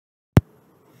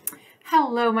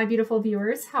Hello, my beautiful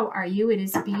viewers. How are you? It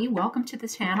is B. Welcome to the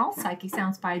channel, Psychic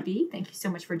Sounds by B. Thank you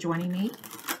so much for joining me.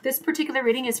 This particular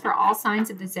reading is for all signs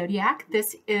of the zodiac.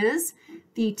 This is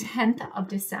the 10th of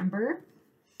December.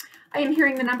 I am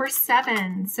hearing the number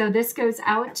 7. So this goes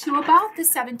out to about the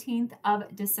 17th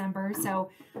of December.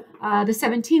 So the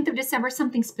 17th of December,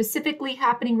 something specifically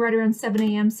happening right around 7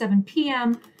 a.m., 7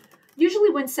 p.m. Usually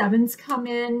when 7s come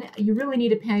in, you really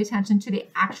need to pay attention to the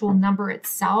actual number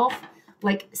itself.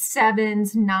 Like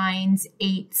 7s, 9s,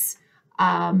 8s,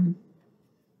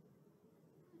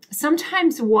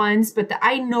 sometimes 1s, but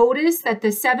I notice that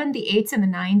the 7, the 8s, and the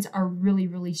 9s are really,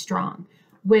 really strong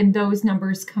when those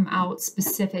numbers come out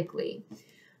specifically.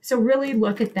 So really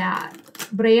look at that.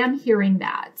 But I am hearing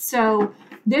that. So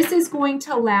this is going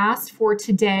to last for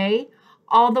today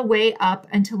all the way up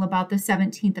until about the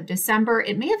 17th of December.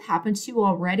 It may have happened to you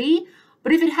already.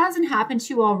 But if it hasn't happened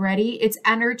to you already, it's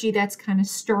energy that's kind of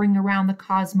stirring around the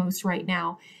cosmos right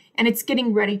now. And it's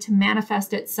getting ready to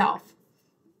manifest itself.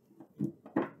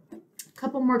 A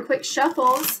couple more quick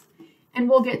shuffles and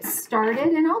we'll get started.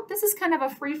 And this is kind of a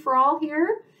free-for-all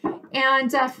here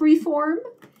and free-form.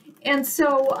 And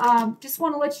so just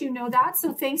want to let you know that.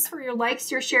 So thanks for your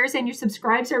likes, your shares, and your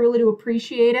subscribes. I really do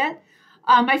appreciate it.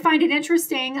 I find it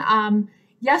interesting.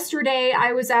 Yesterday,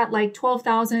 I was at like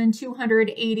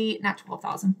 12,280, not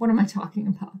 12,000, what am I talking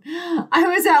about? I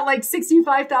was at like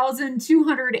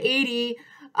 65,280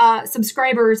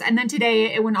 subscribers. And then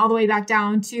today it went all the way back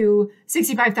down to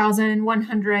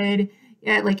 65,100,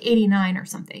 like 89 or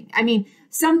something. I mean,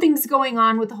 something's going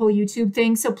on with the whole YouTube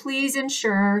thing. So please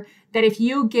ensure that if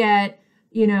you get,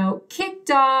 kicked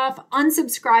off,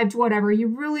 unsubscribed, whatever, you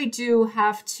really do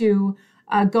have to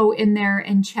go in there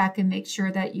and check and make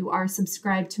sure that you are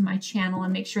subscribed to my channel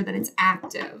and make sure that it's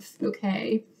active,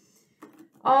 okay?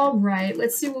 All right,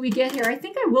 let's see what we get here. I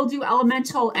think I will do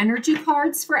elemental energy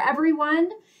cards for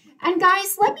everyone. And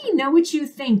guys, let me know what you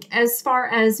think as far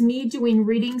as me doing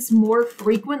readings more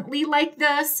frequently like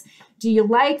this. Do you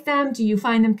like them? Do you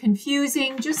find them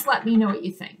confusing? Just let me know what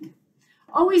you think.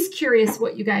 Always curious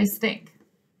what you guys think.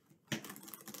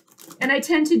 And I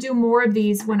tend to do more of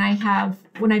these when I've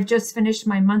just finished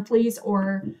my monthlies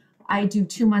or I do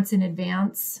 2 months in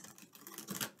advance.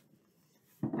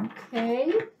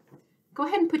 Okay. Go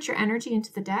ahead and put your energy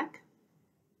into the deck.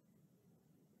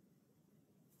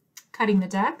 Cutting the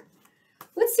deck.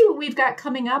 Let's see what we've got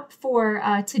coming up for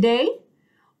today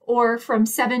or from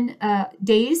 7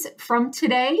 days from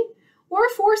today, or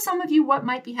for some of you, what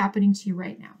might be happening to you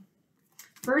right now.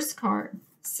 First card,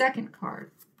 second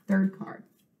card, third card.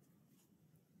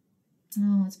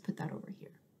 Oh, let's put that over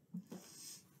here.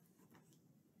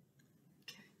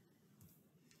 Okay.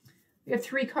 We have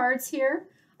 3 cards here.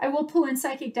 I will pull in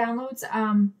psychic downloads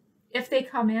if they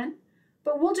come in,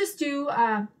 but we'll just do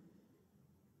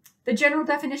the general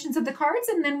definitions of the cards,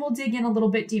 and then we'll dig in a little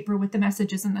bit deeper with the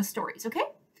messages and the stories,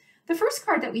 okay? The first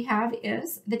card that we have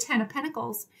is the 10 of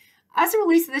Pentacles. As it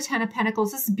relates to the 10 of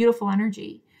Pentacles, this is beautiful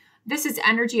energy. This is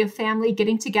energy of family,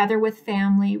 getting together with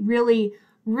family, really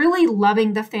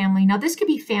loving the family. Now, this could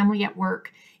be family at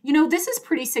work. This is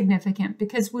pretty significant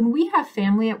because when we have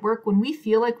family at work, when we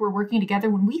feel like we're working together,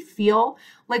 when we feel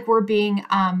like we're being,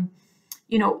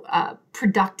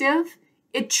 productive,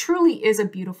 it truly is a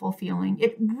beautiful feeling.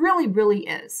 It really, really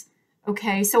is.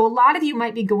 Okay. So a lot of you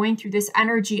might be going through this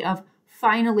energy of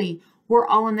finally, we're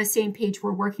all on the same page.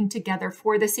 We're working together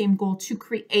for the same goal to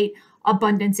create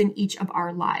abundance in each of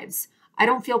our lives. I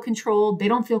don't feel controlled. They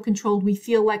don't feel controlled. We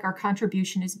feel like our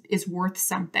contribution is worth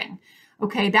something.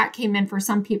 Okay, that came in for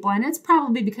some people, and it's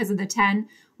probably because of the 10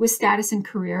 with status and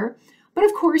career. But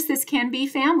of course, this can be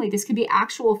family. This could be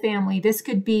actual family. This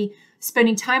could be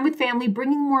spending time with family,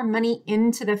 bringing more money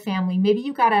into the family. Maybe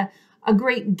you got a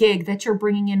great gig that you're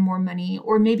bringing in more money,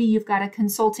 or maybe you've got a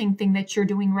consulting thing that you're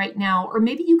doing right now, or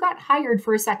maybe you got hired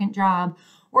for a second job,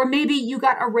 or maybe you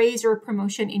got a raise or a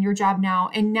promotion in your job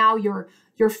now, and now your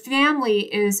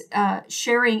family is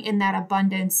sharing in that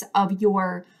abundance of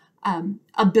your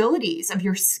abilities, of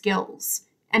your skills.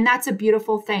 And that's a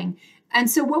beautiful thing. And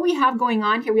so what we have going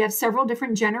on here, we have several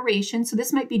different generations. So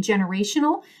this might be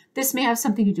generational. This may have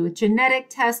something to do with genetic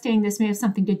testing. This may have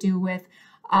something to do with,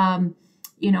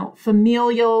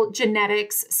 familial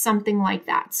genetics, something like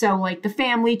that. So like the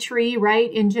family tree,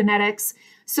 right, in genetics.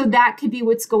 So that could be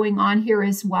what's going on here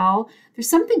as well. There's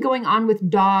something going on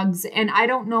with dogs, and I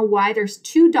don't know why. There's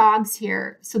 2 dogs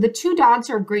here. So the 2 dogs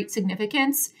are of great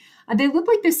significance. They look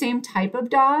like the same type of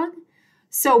dog.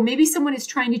 So maybe someone is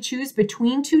trying to choose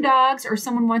between 2 dogs, or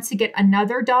someone wants to get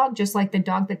another dog, just like the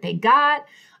dog that they got.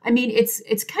 I mean,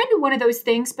 it's kind of one of those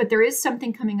things, but there is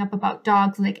something coming up about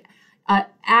dogs, like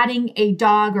adding a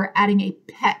dog or adding a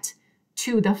pet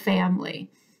to the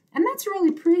family. And that's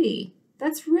really pretty.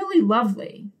 That's really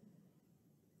lovely.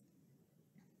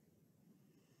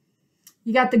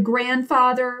 You got the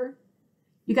grandfather,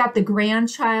 you got the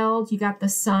grandchild, you got the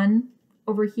son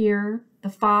over here, the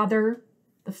father,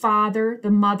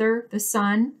 the mother, the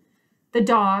son, the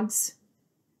dogs,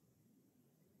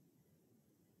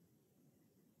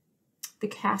 the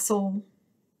castle.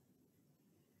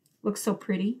 Looks so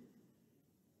pretty.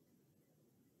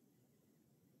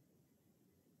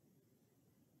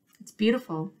 It's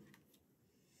beautiful.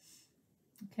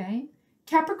 Okay.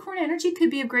 Capricorn energy could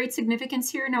be of great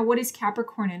significance here. Now, what is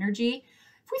Capricorn energy?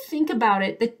 If we think about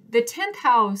it, the 10th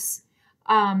house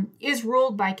is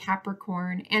ruled by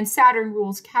Capricorn, and Saturn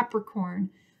rules Capricorn.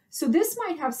 So this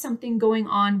might have something going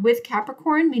on with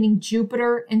Capricorn, meaning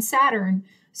Jupiter and Saturn.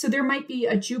 So there might be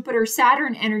a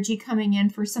Jupiter-Saturn energy coming in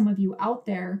for some of you out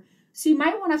there. So you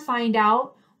might want to find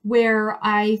out where,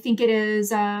 I think it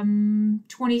is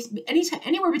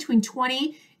anywhere between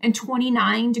 20 and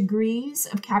 29 degrees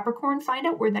of Capricorn. Find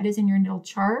out where that is in your natal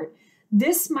chart.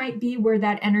 This might be where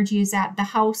that energy is at, the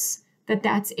house that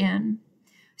that's in.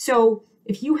 So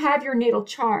if you have your natal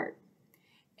chart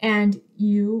and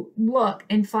you look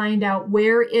and find out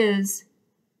where is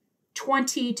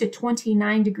 20 to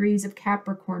 29 degrees of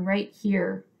Capricorn right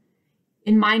here.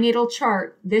 In my natal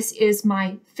chart, this is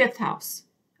my 5th house,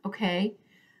 okay?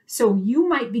 So you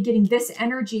might be getting this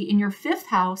energy in your 5th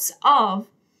house of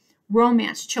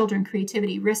romance, children,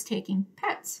 creativity, risk-taking,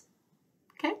 pets,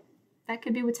 okay? That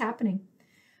could be what's happening.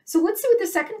 So let's see what the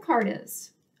second card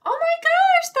is. Oh my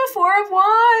gosh, the 4 of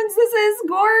Wands. This is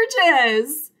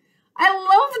gorgeous. I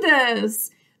love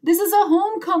this. This is a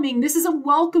homecoming. This is a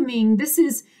welcoming. This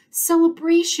is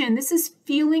celebration. This is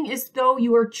feeling as though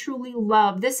you are truly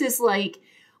loved. This is like,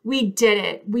 we did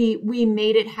it. We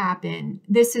made it happen.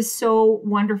 This is so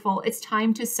wonderful. It's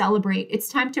time to celebrate. It's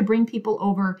time to bring people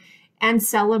over and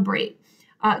celebrate.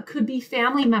 Could be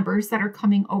family members that are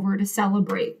coming over to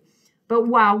celebrate. But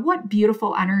wow, what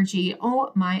beautiful energy.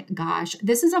 Oh my gosh.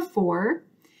 This is a 4.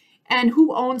 And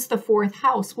who owns the 4th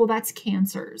house? Well, that's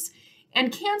Cancers.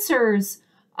 And Cancers,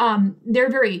 they're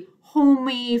very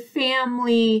homey,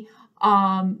 family.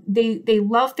 They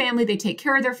love family. They take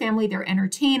care of their family. They're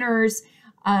entertainers.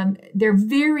 They're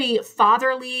very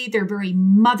fatherly. They're very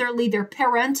motherly. They're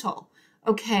parental.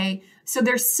 Okay. So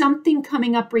there's something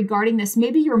coming up regarding this.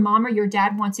 Maybe your mom or your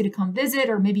dad wants you to come visit,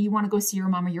 or maybe you want to go see your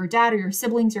mom or your dad or your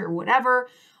siblings or whatever.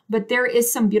 But there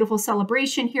is some beautiful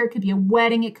celebration here. It could be a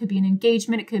wedding. It could be an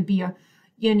engagement. It could be a,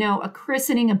 a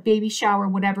christening, a baby shower,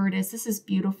 whatever it is. This is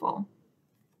beautiful.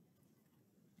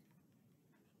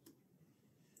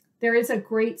 There is a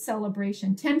great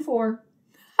celebration. 10-4.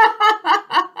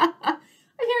 I'm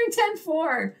hearing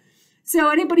 10-4. So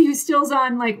anybody who still's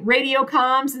on like radio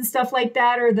comms and stuff like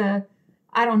that, or the,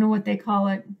 I don't know what they call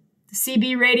it, the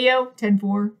CB radio,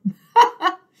 10-4.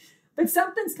 But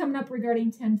something's coming up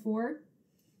regarding 10-4.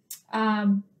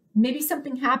 Maybe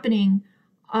something happening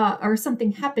or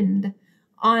something happened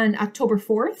on October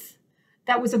 4th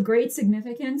that was of great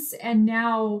significance. And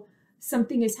now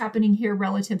something is happening here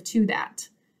relative to that.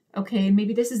 Okay,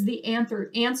 maybe this is the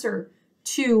answer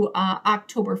to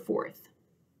October 4th.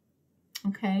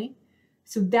 Okay,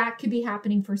 so that could be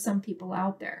happening for some people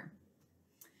out there.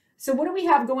 So what do we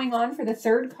have going on for the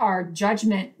third card?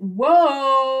 Judgment.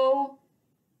 Whoa,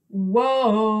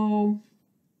 whoa.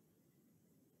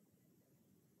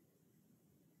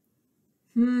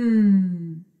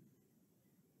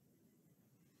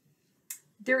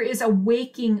 There is a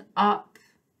waking up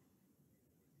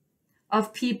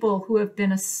of people who have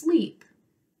been asleep,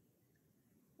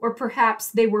 or perhaps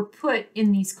they were put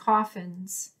in these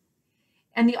coffins.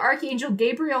 And the Archangel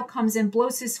Gabriel comes in,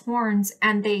 blows his horns,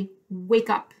 and they wake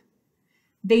up.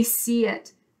 They see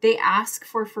it. They ask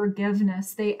for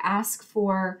forgiveness. They ask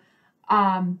for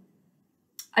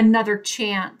another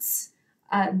chance.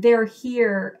 They're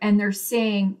here and they're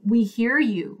saying, we hear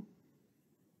you.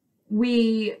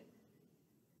 We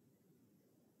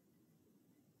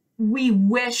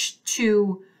wish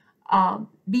to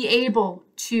be able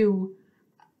to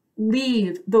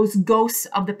leave those ghosts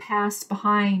of the past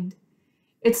behind.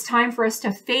 It's time for us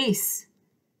to face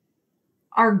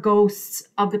our ghosts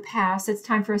of the past. It's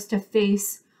time for us to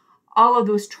face all of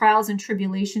those trials and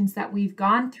tribulations that we've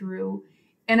gone through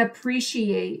and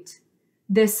appreciate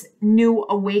this new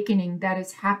awakening that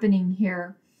is happening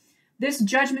here. This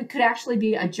judgment could actually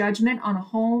be a judgment on a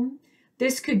home.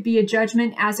 This could be a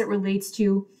judgment as it relates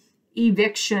to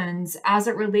evictions, as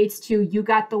it relates to you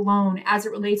got the loan, as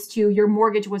it relates to your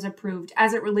mortgage was approved,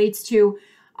 as it relates to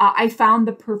I found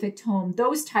the perfect home,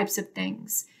 those types of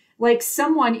things. Like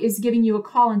someone is giving you a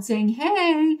call and saying,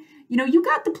 hey, you know, you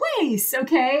got the place,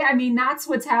 okay? I mean, that's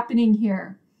what's happening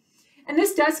here. And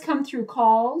this does come through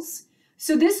calls.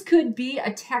 So this could be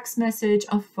a text message,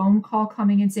 a phone call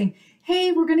coming and saying,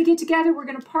 hey, we're going to get together, we're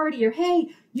going to party, or hey,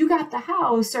 you got the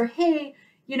house, or hey,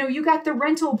 you know, you got the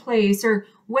rental place, or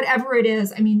whatever it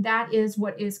is. I mean, that is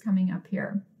what is coming up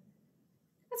here.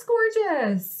 That's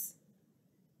gorgeous.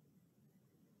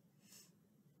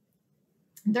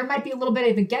 There might be a little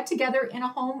bit of a get together in a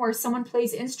home where someone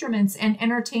plays instruments and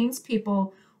entertains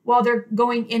people while they're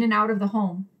going in and out of the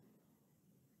home.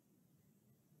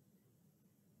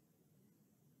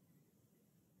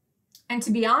 And to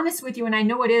be honest with you, and I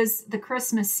know it is the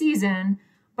Christmas season,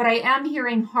 but I am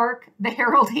hearing Hark the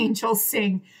Herald Angels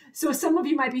Sing. So some of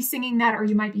you might be singing that, or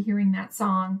you might be hearing that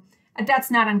song. That's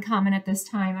not uncommon at this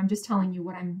time. I'm just telling you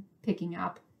what I'm picking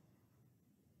up.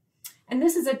 And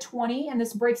this is a 20, and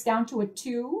this breaks down to a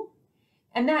 2.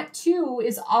 And that 2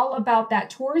 is all about that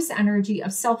Taurus energy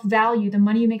of self-value, the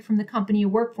money you make from the company you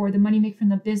work for, the money you make from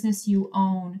the business you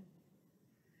own.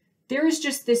 There is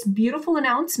just this beautiful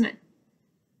announcement.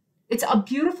 It's a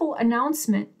beautiful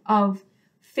announcement of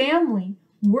family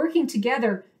working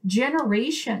together,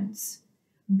 generations,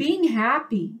 being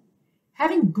happy,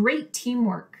 having great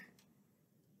teamwork.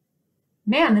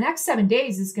 Man, the next 7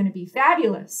 days is going to be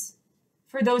fabulous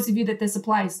for those of you that this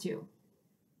applies to.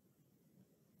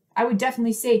 I would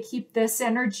definitely say keep this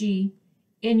energy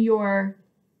in your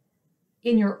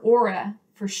aura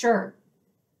for sure.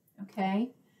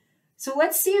 Okay? So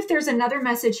let's see if there's another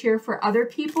message here for other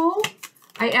people.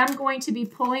 I am going to be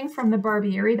pulling from the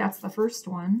Barbieri. That's the first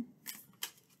one.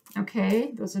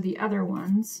 Okay, those are the other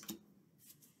ones.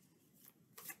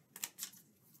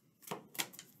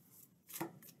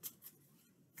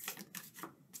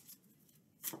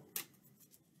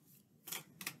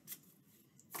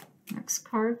 Next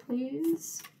card,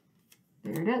 please.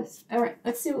 There it is. All right,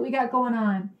 let's see what we got going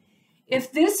on.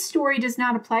 If this story does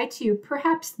not apply to you,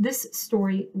 perhaps this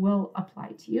story will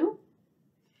apply to you.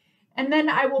 And then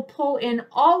I will pull in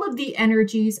all of the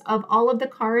energies of all of the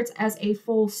cards as a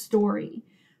full story.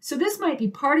 So this might be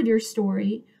part of your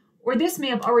story, or this may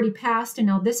have already passed and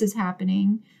now this is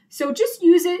happening. So just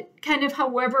use it kind of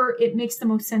however it makes the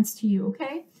most sense to you,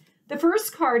 okay? The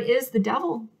first card is the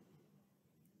Devil.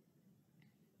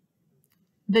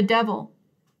 The Devil.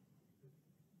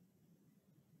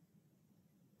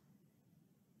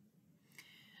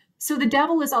 So the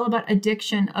Devil is all about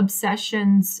addiction,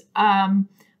 obsessions,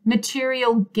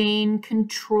 material gain,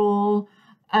 control,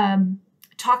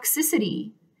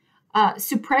 toxicity,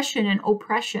 suppression, and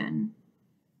oppression.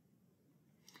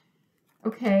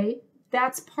 Okay,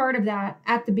 that's part of that.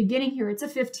 At the beginning here, it's a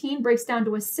 15, breaks down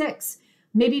to a 6.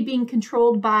 Maybe being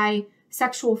controlled by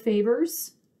sexual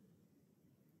favors.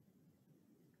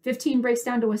 15 breaks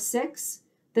down to a 6.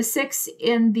 The 6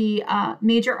 in the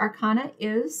major arcana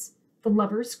is the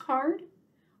Lover's card,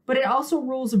 but it also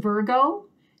rules Virgo.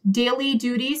 Daily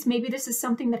duties, maybe this is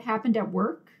something that happened at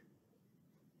work.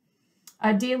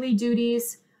 Daily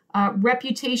duties,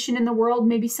 reputation in the world,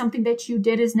 maybe something that you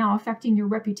did is now affecting your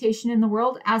reputation in the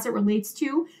world as it relates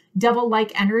to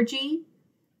devil-like energy,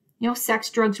 you know,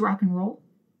 sex, drugs, rock and roll.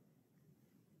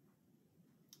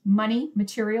 Money,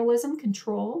 materialism,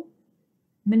 control,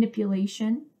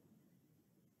 manipulation.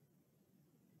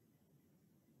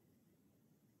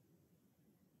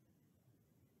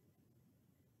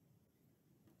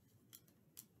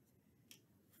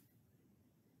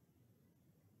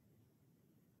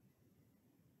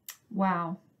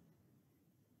 Wow.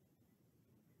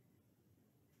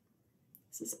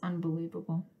 This is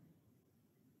unbelievable.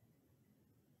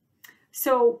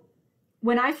 So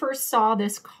when I first saw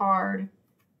this card,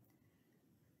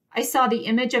 I saw the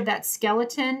image of that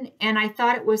skeleton, and I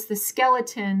thought it was the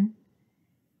skeleton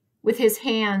with his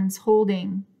hands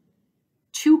holding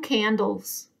 2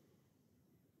 candles.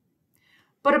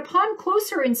 But upon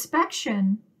closer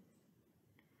inspection,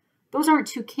 those aren't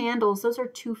 2 candles, those are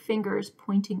 2 fingers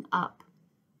pointing up.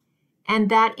 And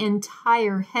that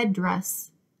entire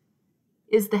headdress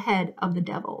is the head of the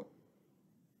devil.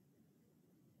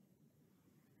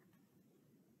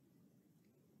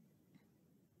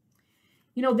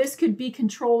 You know, this could be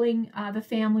controlling the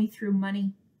family through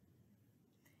money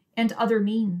and other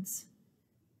means.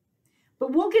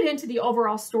 But we'll get into the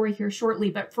overall story here shortly.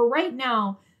 But for right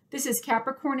now, this is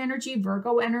Capricorn energy,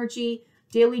 Virgo energy,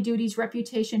 daily duties,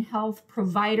 reputation, health,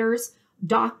 providers,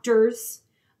 doctors,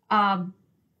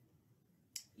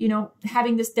 you know,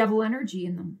 having this devil energy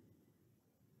in them.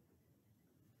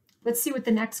 Let's see what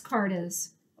the next card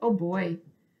is. Oh boy.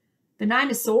 The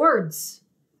 9 of Swords.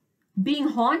 Being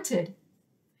haunted.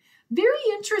 Very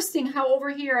interesting how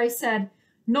over here I said,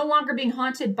 no longer being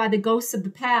haunted by the ghosts of the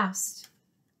past.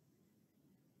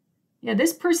 Yeah,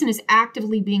 this person is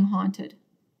actively being haunted.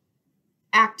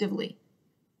 Actively.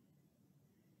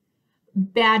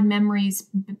 Bad memories,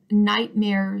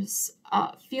 nightmares,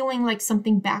 feeling like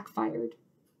something backfired.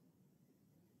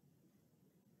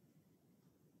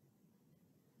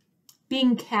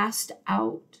 Being cast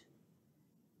out.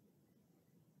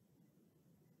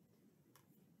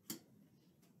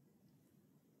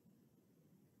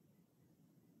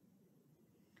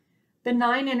 The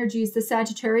 9 energy is the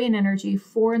Sagittarian energy,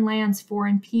 foreign lands,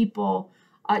 foreign people,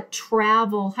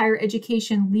 travel, higher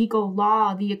education, legal,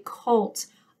 law, the occult,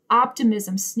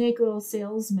 optimism, snake oil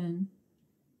salesman.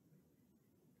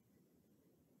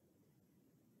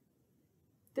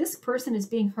 This person is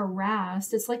being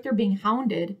harassed. It's like they're being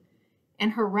hounded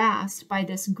and harassed by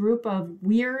this group of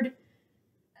weird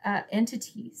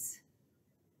entities,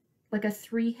 like a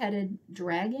 3-headed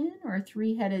dragon or a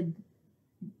 3-headed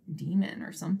demon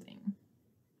or something.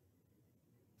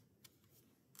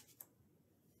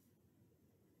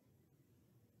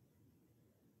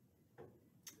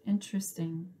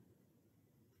 Interesting.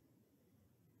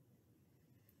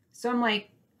 So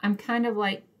I'm kind of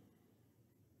like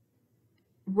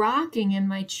rocking in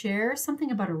my chair. Something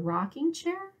about a rocking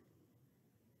chair?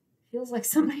 Feels like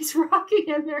somebody's rocking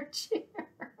in their chair.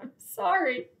 I'm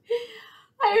sorry.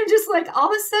 I am just like, all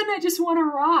of a sudden I just want to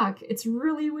rock. It's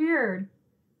really weird.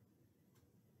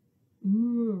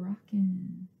 Ooh,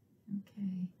 rocking.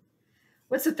 Okay.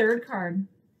 What's the third card?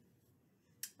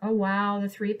 Oh, wow. The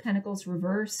 3 of Pentacles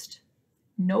reversed.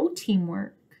 No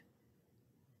teamwork.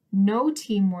 No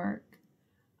teamwork.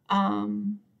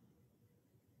 Not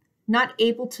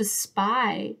able to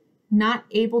spy. Not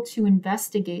able to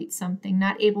investigate something.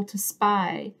 Not able to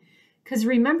spy. Because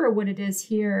remember what it is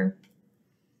here.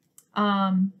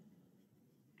 And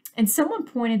someone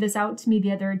pointed this out to me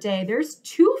the other day. There's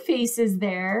 2 faces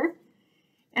there.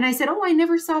 And I said, oh, I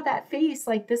never saw that face,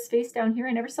 like this face down here.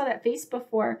 I never saw that face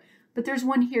before. But there's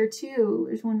one here too.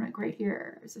 There's one right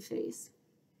here. There's a face.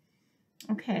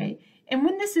 Okay. And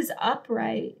when this is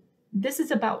upright, this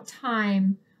is about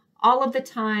time. All of the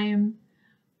time,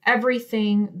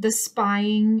 everything, the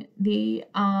spying, the,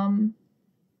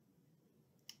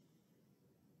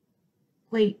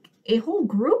 like a whole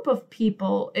group of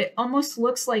people, it almost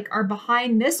looks like are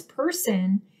behind this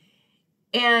person.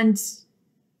 And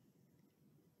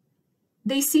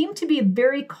they seem to be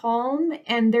very calm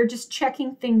and they're just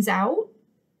checking things out,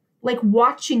 like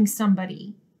watching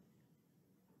somebody.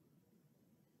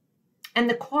 And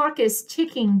the clock is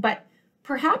ticking, but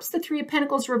perhaps the 3 of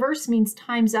Pentacles reverse means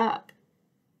time's up.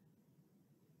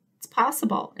 It's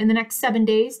possible. In the next 7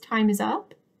 days, time is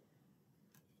up.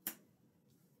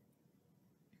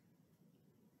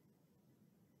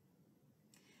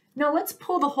 Now let's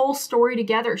pull the whole story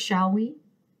together, shall we?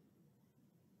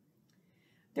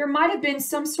 There might have been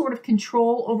some sort of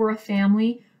control over a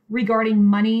family regarding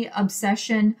money,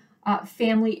 obsession,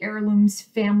 family heirlooms,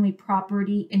 family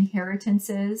property,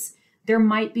 inheritances. There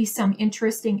might be some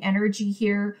interesting energy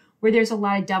here where there's a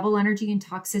lot of devil energy and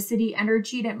toxicity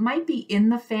energy that might be in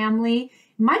the family.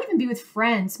 It might even be with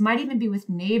friends, might even be with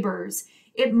neighbors.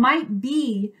 It might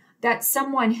be that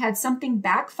someone had something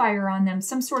backfire on them,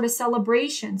 some sort of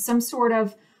celebration, some sort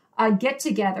of get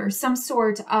together, some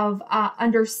sort of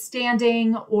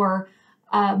understanding or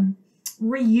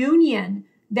reunion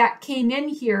that came in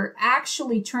here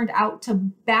actually turned out to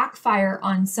backfire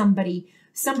on somebody.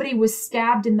 Somebody was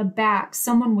stabbed in the back.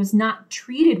 Someone was not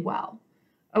treated well.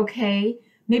 Okay.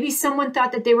 Maybe someone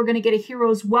thought that they were going to get a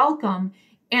hero's welcome.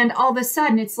 And all of a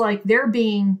sudden it's like they're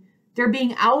being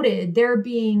outed. They're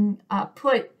being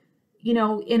put, you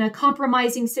know, in a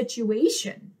compromising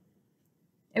situation.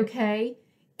 Okay.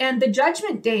 And the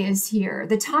judgment day is here.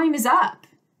 The time is up.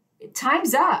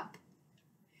 Time's up.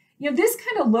 You know, this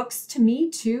kind of looks to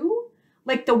me too,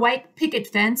 like the white picket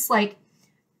fence, like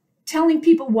telling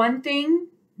people one thing,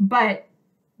 but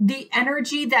the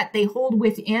energy that they hold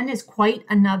within is quite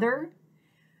another.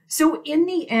 So in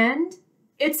the end,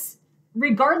 it's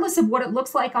regardless of what it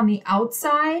looks like on the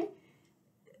outside,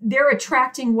 they're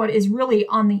attracting what is really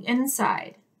on the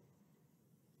inside,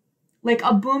 like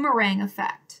a boomerang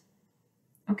effect.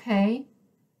 Okay.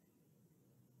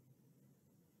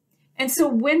 And so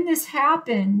when this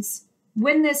happens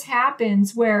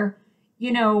where,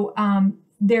 you know,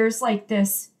 there's like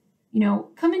this, you know,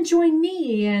 come and join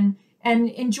me and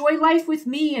enjoy life with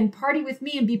me and party with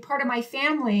me and be part of my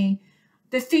family.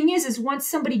 The thing is once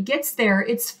somebody gets there,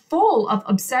 it's full of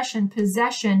obsession,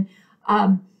 possession,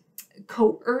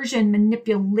 coercion,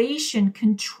 manipulation,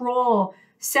 control,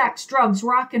 sex, drugs,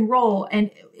 rock and roll.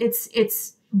 And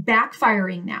it's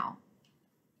backfiring now.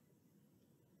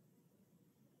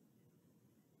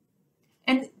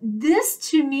 And this,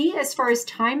 to me, as far as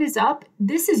time is up,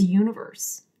 this is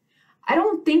universe. I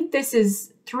don't think this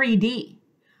is 3D.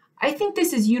 I think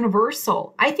this is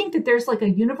universal. I think that there's like a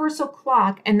universal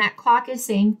clock, and that clock is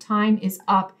saying time is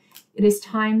up. It is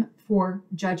time for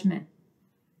judgment.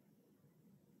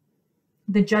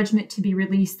 The judgment to be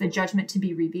released, the judgment to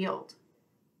be revealed.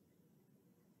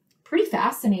 Pretty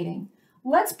fascinating.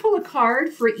 Let's pull a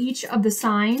card for each of the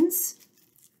signs,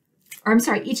 or I'm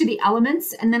sorry, each of the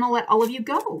elements, and then I'll let all of you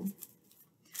go.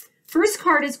 First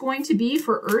card is going to be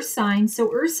for earth signs.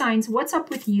 So earth signs, what's up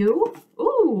with you?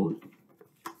 Ooh.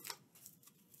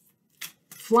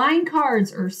 Flying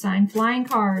cards, earth sign, flying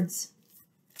cards.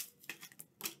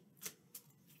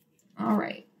 All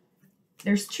right.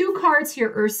 There's two cards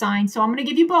here, earth sign, so I'm going to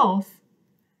give you both.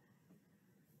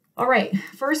 All right.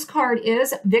 First card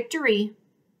is victory.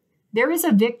 There is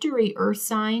a victory, earth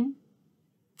sign,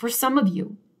 for some of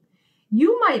you.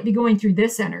 You might be going through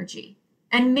this energy,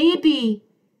 and maybe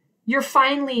you're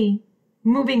finally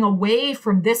moving away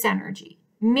from this energy.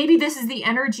 Maybe this is the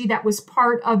energy that was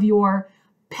part of your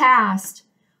past,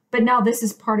 but now this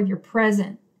is part of your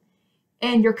present.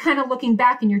 And you're kind of looking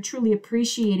back and you're truly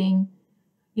appreciating,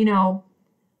 you know,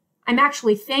 I'm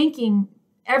actually thanking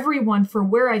everyone for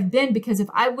where I've been, because if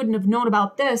I wouldn't have known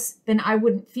about this, then I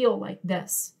wouldn't feel like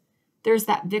this. There's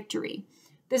that victory.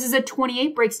 This is a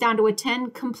 28, breaks down to a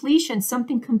 10, completion.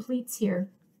 Something completes here.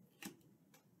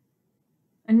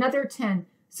 Another 10.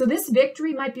 So this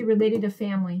victory might be related to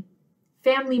family.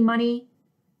 Family money,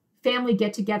 family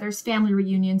get-togethers, family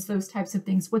reunions, those types of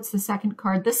things. What's the second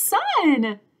card? The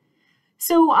sun.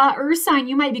 So earth sign,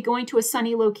 you might be going to a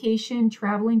sunny location,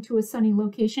 traveling to a sunny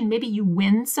location. Maybe you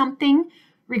win something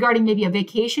regarding maybe a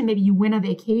vacation. Maybe you win a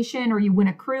vacation, or you win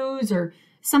a cruise or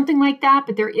something like that.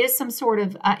 But there is some sort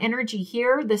of energy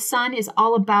here. The sun is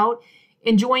all about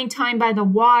enjoying time by the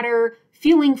water,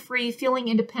 feeling free, feeling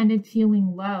independent,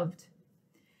 feeling loved.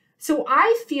 So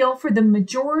I feel for the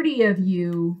majority of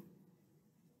you,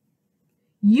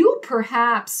 you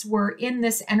perhaps were in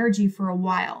this energy for a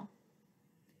while.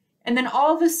 And then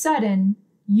all of a sudden,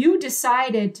 you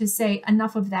decided to say,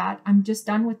 enough of that. I'm just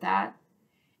done with that.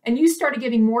 And you started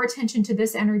giving more attention to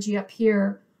this energy up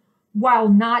here while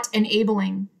not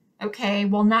enabling, okay?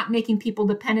 While not making people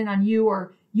dependent on you,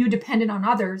 or you dependent on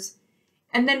others.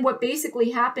 And then what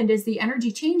basically happened is the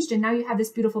energy changed, and now you have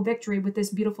this beautiful victory with this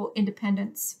beautiful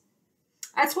independence.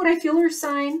 That's what I feel, earth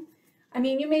sign. I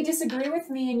mean, you may disagree with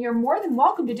me, and you're more than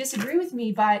welcome to disagree with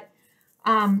me, but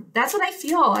that's what I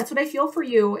feel. That's what I feel for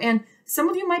you. And some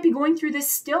of you might be going through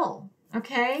this still,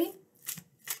 okay?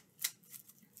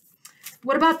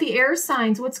 What about the air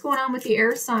signs? What's going on with the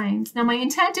air signs? Now, my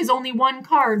intent is only one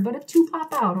card, but if two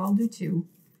pop out, I'll do two.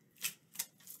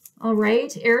 All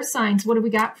right, air signs, what do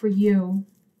we got for you?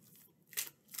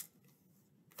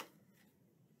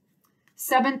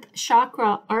 Seventh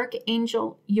chakra,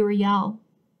 Archangel Uriel.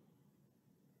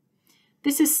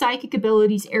 This is psychic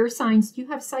abilities, air signs. Do you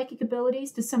have psychic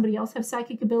abilities? Does somebody else have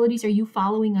psychic abilities? Are you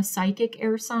following a psychic,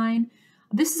 air sign?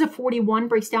 This is a 41,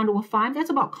 breaks down to a 5. That's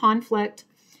about conflict.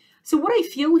 So what I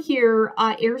feel here,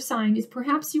 air sign, is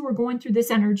perhaps you were going through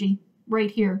this energy right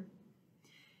here.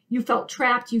 You felt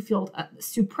trapped. You felt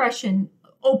suppression,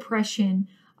 oppression,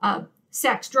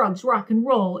 sex, drugs, rock and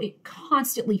roll. It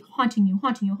constantly haunting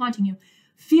you,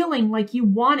 feeling like you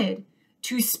wanted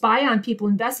to spy on people,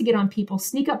 investigate on people,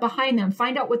 sneak up behind them,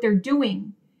 find out what they're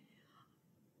doing.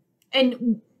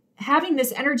 And having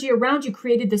this energy around you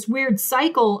created this weird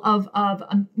cycle of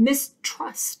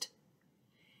mistrust.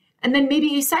 And then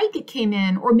maybe a psychic came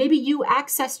in, or maybe you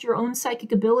accessed your own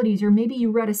psychic abilities, or maybe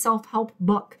you read a self-help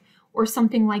book or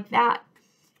something like that.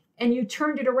 And you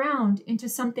turned it around into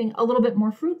something a little bit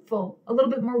more fruitful, a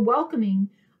little bit more welcoming,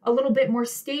 a little bit more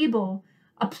stable,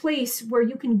 a place where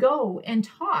you can go and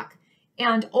talk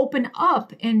and open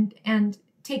up and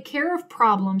take care of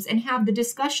problems and have the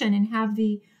discussion and have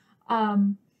the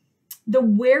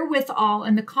wherewithal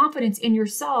and the confidence in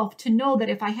yourself to know that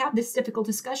if I have this difficult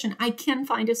discussion, I can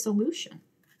find a solution.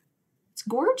 It's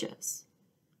gorgeous.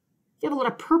 You have a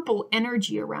lot of purple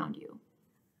energy around you.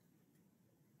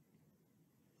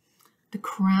 The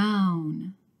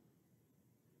crown.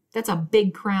 That's a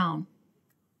big crown.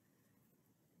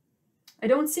 I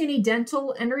don't see any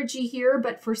dental energy here,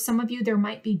 but for some of you, there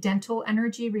might be dental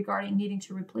energy regarding needing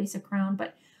to replace a crown,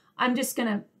 but I'm just going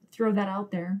to throw that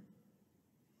out there.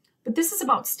 But this is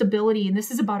about stability, and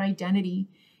this is about identity.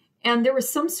 And there was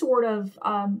some sort of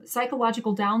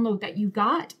psychological download that you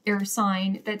got, air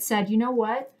sign, that said, you know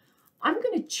what? I'm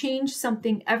going to change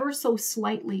something ever so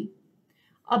slightly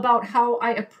about how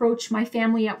I approach my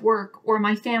family at work or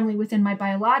my family within my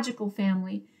biological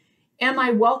family. Am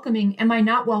I welcoming? Am I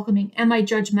not welcoming? Am I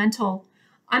judgmental?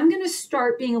 I'm going to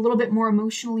start being a little bit more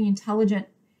emotionally intelligent.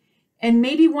 And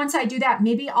maybe once I do that,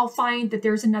 maybe I'll find that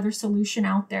there's another solution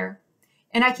out there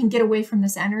and I can get away from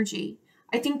this energy.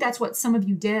 I think that's what some of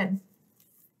you did.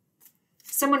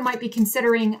 Someone might be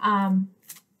considering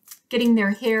getting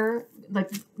their hair,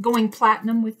 like going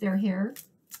platinum with their hair.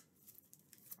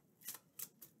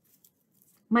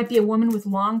 Might be a woman with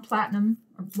long platinum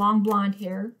or long blonde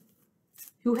hair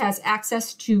who has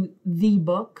access to the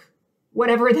book,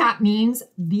 whatever that means,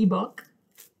 the book.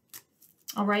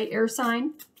 All right, air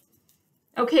sign.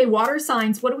 Okay, water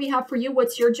signs, what do we have for you?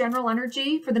 What's your general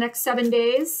energy for the next 7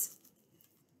 days?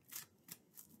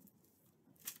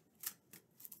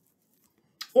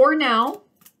 Or now,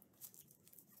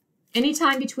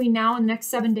 anytime between now and the next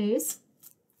 7 days,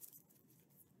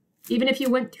 even if you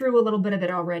went through a little bit of it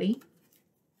already.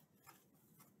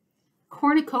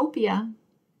 Cornucopia.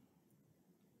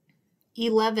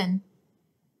 11.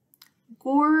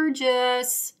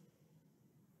 Gorgeous.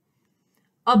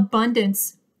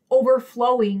 Abundance,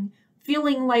 overflowing,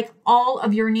 feeling like all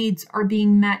of your needs are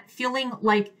being met, feeling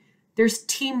like there's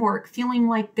teamwork, feeling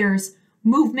like there's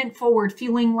movement forward,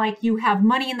 feeling like you have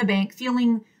money in the bank,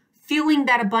 feeling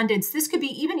that abundance. This could be,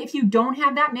 even if you don't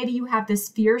have that, maybe you have this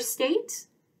fear state,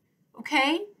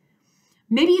 okay?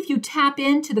 Maybe if you tap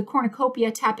into the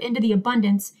cornucopia, tap into the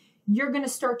abundance, you're going to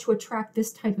start to attract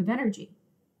this type of energy.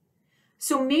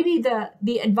 So maybe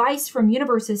the advice from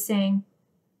universe is saying,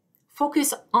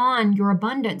 focus on your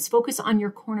abundance, focus on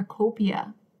your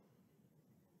cornucopia.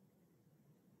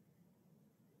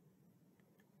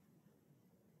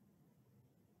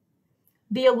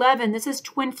 The 11, this is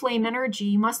twin flame energy.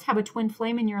 You must have a twin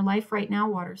flame in your life right now,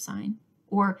 water sign.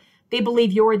 Or they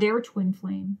believe you're their twin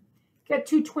flame. Got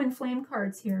 2 twin flame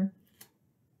cards here.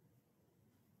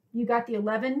 You got the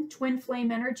 11, twin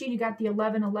flame energy, and you got the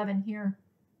 11 here.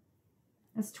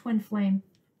 That's twin flame.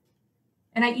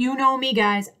 And you know me,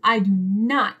 guys, I do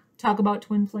not talk about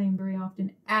twin flame very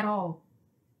often at all.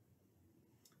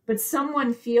 But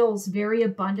someone feels very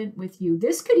abundant with you.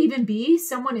 This could even be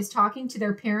someone is talking to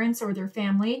their parents or their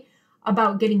family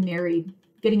about getting married,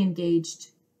 getting engaged.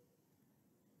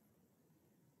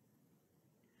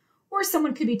 Or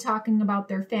someone could be talking about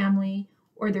their family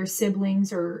or their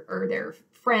siblings or their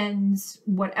friends,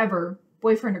 whatever,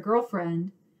 boyfriend or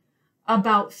girlfriend,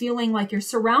 about feeling like you're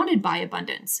surrounded by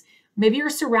abundance. Maybe you're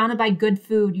surrounded by good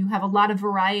food. You have a lot of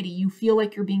variety. You feel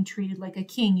like you're being treated like a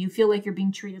king. You feel like you're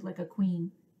being treated like a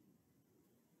queen.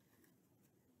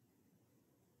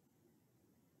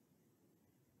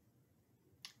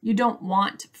 You don't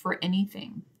want for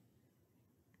anything.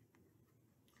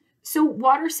 So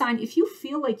water sign, if you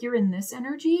feel like you're in this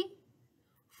energy,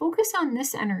 focus on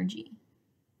this energy.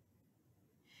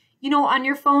 You know, on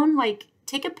your phone, like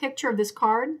take a picture of this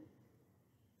card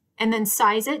and then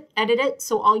size it, edit it,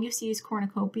 so all you see is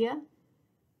cornucopia.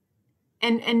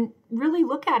 And really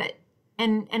look at it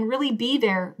and really be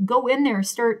there. Go in there,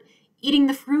 start eating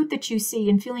the fruit that you see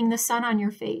and feeling the sun on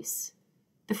your face,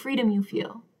 the freedom you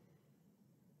feel.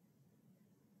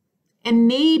 And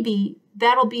maybe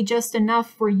that'll be just enough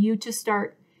for you to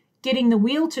start getting the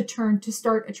wheel to turn to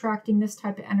start attracting this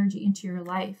type of energy into your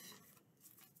life.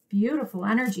 Beautiful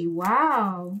energy.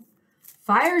 Wow.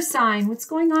 Fire sign, what's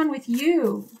going on with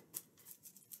you?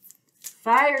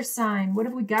 Fire sign, what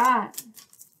have we got?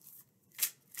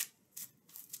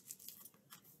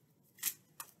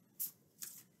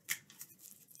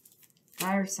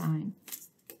 Fire sign.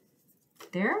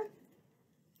 There.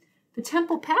 The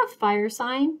temple path, fire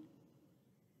sign.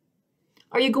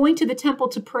 Are you going to the temple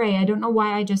to pray? I don't know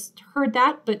why I just heard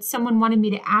that, but someone wanted me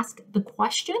to ask the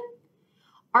question.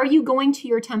 Are you going to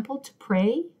your temple to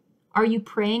pray? Are you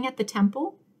praying at the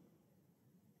temple?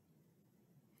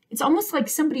 It's almost like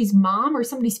somebody's mom or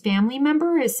somebody's family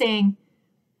member is saying,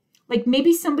 like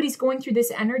maybe somebody's going through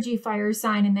this energy, fire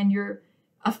sign, and then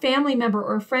a family member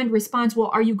or a friend responds,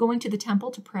 well, are you going to the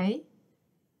temple to pray?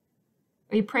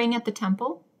 Are you praying at the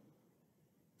temple?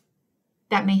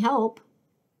 That may help.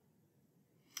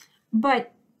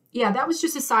 But yeah, that was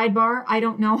just a sidebar. I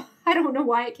don't know. I don't know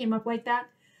why it came up like that.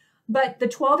 But the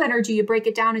 12 energy, you break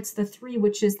it down, it's the 3,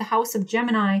 which is the house of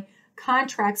Gemini,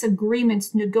 contracts,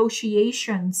 agreements,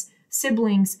 negotiations,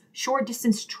 siblings, short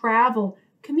distance travel,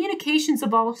 communications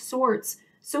of all sorts,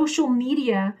 social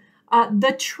media,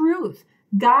 the truth,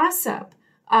 gossip,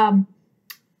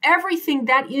 everything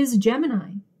that is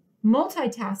Gemini,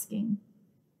 multitasking.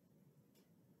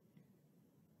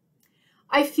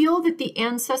 I feel that the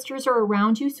ancestors are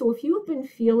around you. So if you've been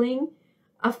feeling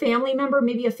a family member,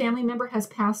 maybe a family member has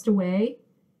passed away,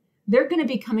 they're going to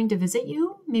be coming to visit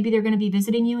you. Maybe they're going to be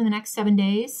visiting you in the next 7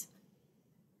 days.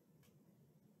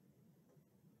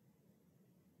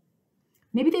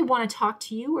 Maybe they want to talk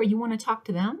to you or you want to talk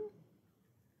to them.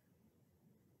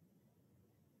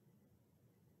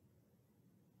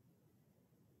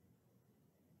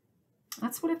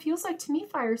 That's what it feels like to me,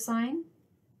 fire sign.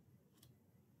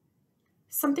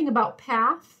 Something about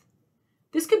path.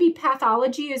 This could be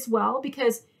pathology as well,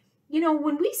 because, you know,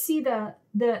 when we see the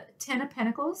Ten of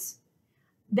Pentacles,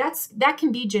 that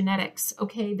can be genetics,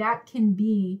 okay? That can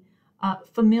be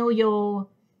familial,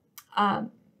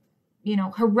 you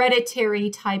know, hereditary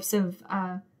types of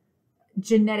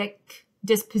genetic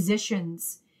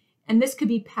dispositions. And this could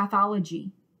be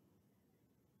pathology.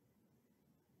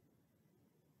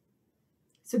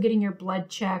 So getting your blood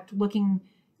checked, looking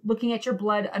at your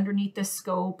blood underneath the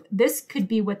scope. This could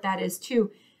be what that is too.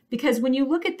 Because when you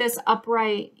look at this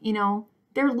upright, you know,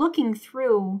 they're looking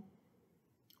through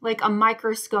like a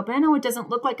microscope. I know it doesn't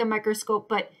look like a microscope,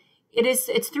 but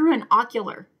it's through an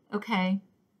ocular, okay?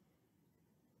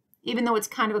 Even though it's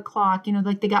kind of a clock, you know,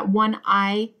 like they got one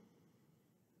eye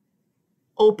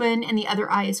open and the other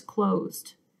eye is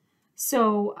closed.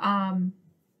 So,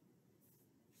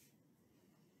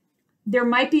 there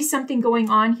might be something going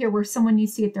on here where someone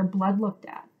needs to get their blood looked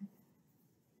at.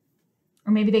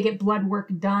 Or maybe they get blood work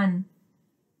done.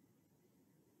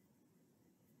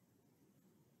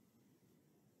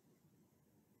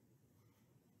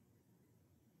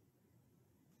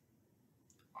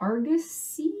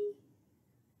 Argosy?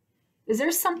 Is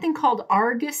there something called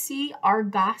argosy?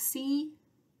 Argosy?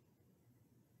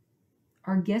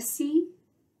 Argosy?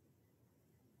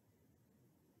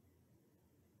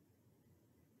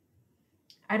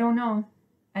 I don't know.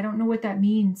 I don't know what that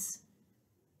means.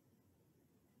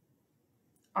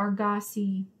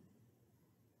 Argosy.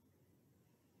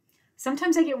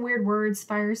 Sometimes I get weird words,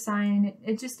 fire sign.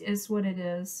 It just is what it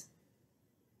is.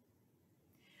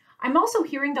 I'm also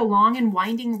hearing The Long and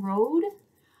Winding Road.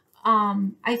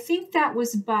 I think that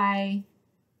was by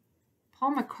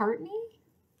Paul McCartney.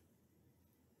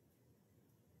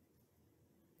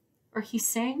 Or he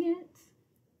sang it.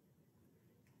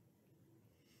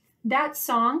 That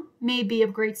song may be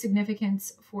of great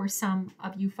significance for some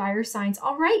of you fire signs.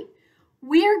 All right,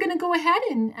 we are going to go ahead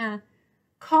and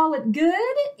call it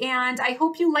good. And I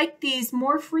hope you like these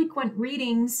more frequent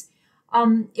readings.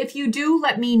 If you do,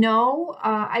 let me know.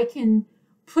 I can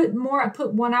put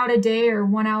one out a day or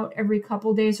one out every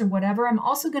couple days or whatever. I'm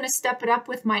also going to step it up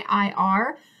with my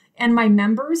IR and my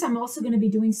members. I'm also going to be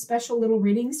doing special little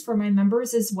readings for my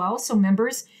members as well. So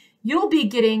members, you'll be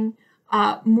getting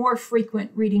more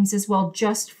frequent readings as well,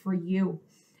 just for you.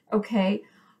 Okay.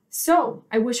 So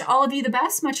I wish all of you the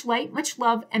best, much light, much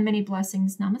love, and many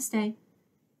blessings. Namaste.